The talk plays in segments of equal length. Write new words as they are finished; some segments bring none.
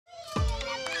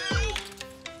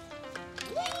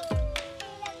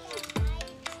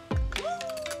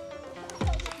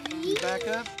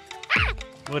Jacob?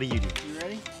 What are you doing? You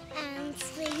ready?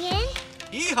 Swinging.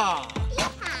 Yeehaw!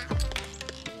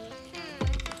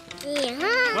 Yeah.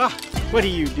 Ah, what are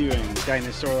you doing,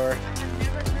 dinosaur?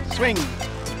 Swing!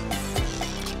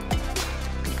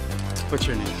 What's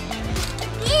your name?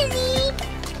 Dizzy.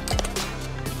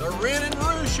 The Ren and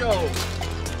Roo Show.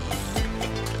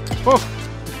 Oh!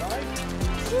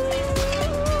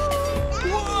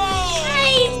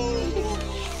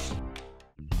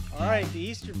 All right, the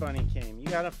Easter Bunny came. You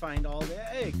gotta find all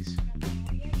the eggs.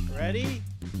 Ready?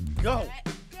 Go!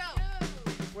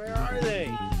 Where are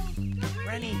they?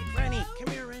 Rennie, come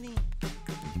here, Rennie.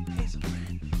 Hazel,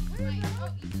 Ren.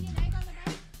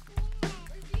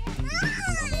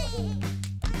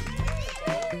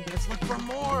 Let's look for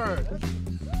more.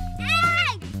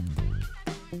 Egg.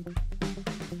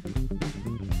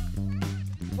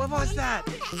 What was that?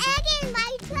 The egg in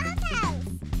my clubhouse.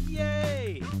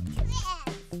 Yay!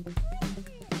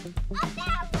 I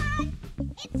found one.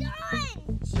 It's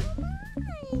orange.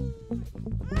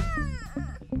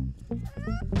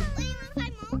 Wait, you want to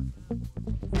find more?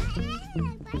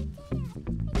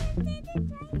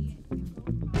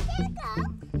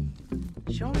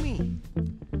 Show me.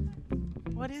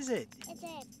 What is it? It's a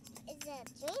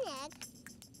green egg.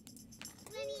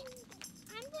 Lenny,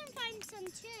 I'm going to find some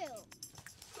too.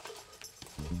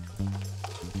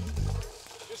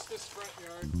 Just this front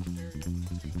yard area.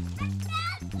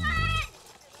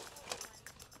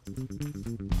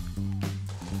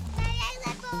 Daddy, I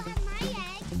let go of my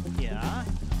egg. Yeah?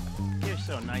 You're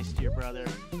so nice to your brother.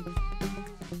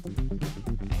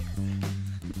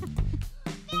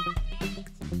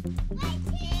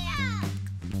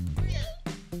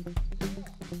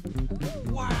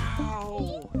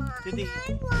 Wow! Did they... I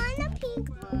want a pink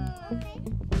one.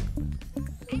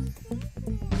 I'm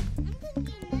going to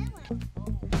get another one.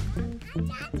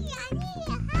 Daddy, I need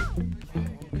your help.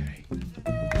 Okay.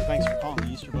 Thanks for calling the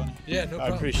Easter Bunny. Yeah, no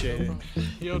problem. I appreciate No it. problem.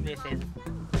 You owed me a favor.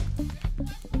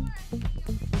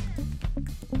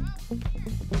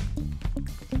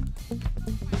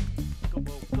 Go,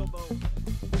 Bo. Go, Bo.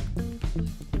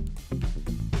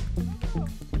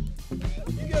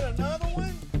 You got another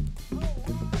one?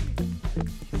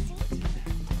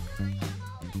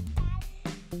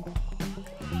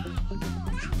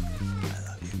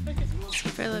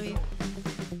 I love you.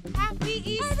 Happy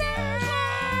Easter!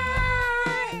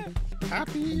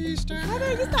 Happy Easter!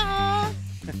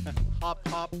 Hop,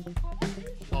 hop.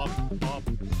 Hop, hop.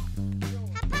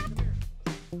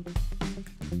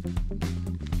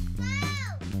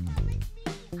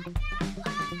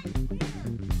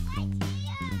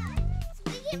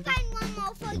 We can find one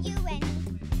more for you, Rennie.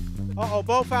 Uh-oh,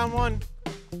 Bo found one.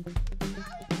 You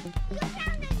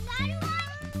found another one?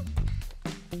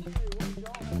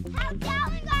 How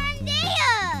Calvin got in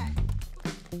there?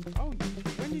 Oh,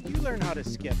 when did you learn how to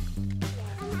skip?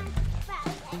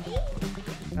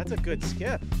 That's a good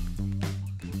skip.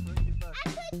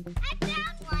 I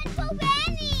found one for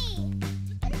Rennie.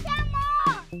 Let's find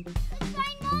more. Let's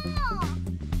find more.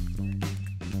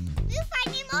 We're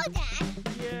finding more, Dad.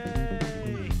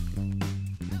 Yay!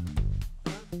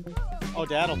 Oh,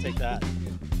 Dad'll take that.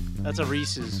 That's a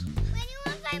Reese's. When you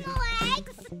want to find more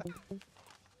eggs?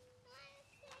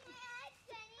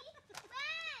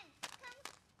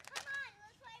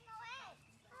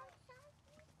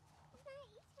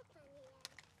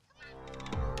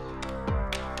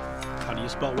 How do you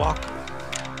spell walk?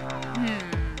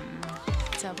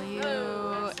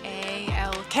 W-A-L-K.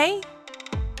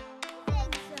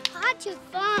 It's hard to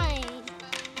find.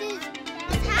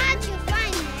 It's hard to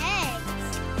find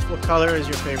eggs. What color is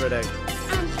your favorite egg?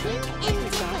 Pink and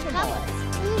different colors.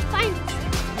 Let me find it.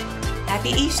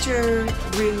 Happy Easter,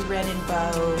 Roo, Ren, and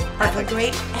Bo. Have a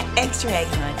great extra egg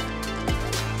hunt.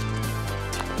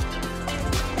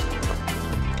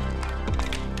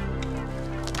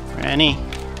 Rennie.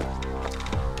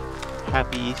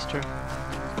 Happy Easter.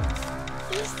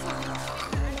 Easter on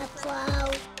a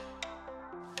flow.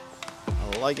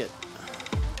 I like it.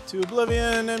 To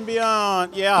oblivion and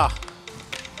beyond. Yeah.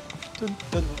 Dun,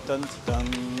 dun, dun, dun.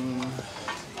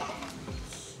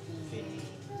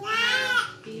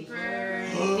 Happy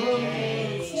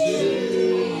birthday to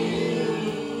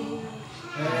you.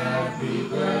 Happy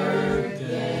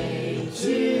birthday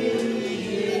to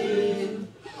you.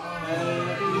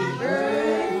 Happy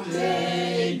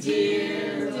birthday,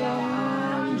 dear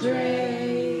Andre.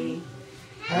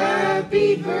 Happy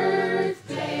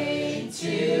birthday to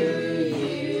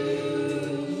you.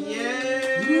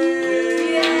 Yay!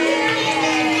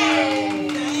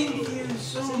 Thank you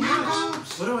so much.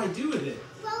 What do I do with it?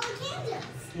 Blow the candles.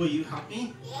 Will you help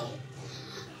me? Yeah.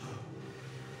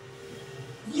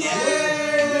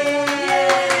 Yay!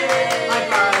 High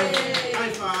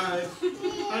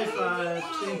five.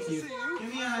 Thank you.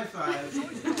 Give me a high five.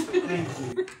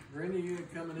 Thank you. Randy, you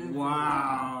coming in?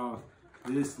 Wow.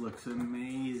 This looks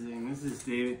amazing. This is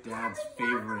David Dad's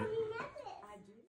favorite.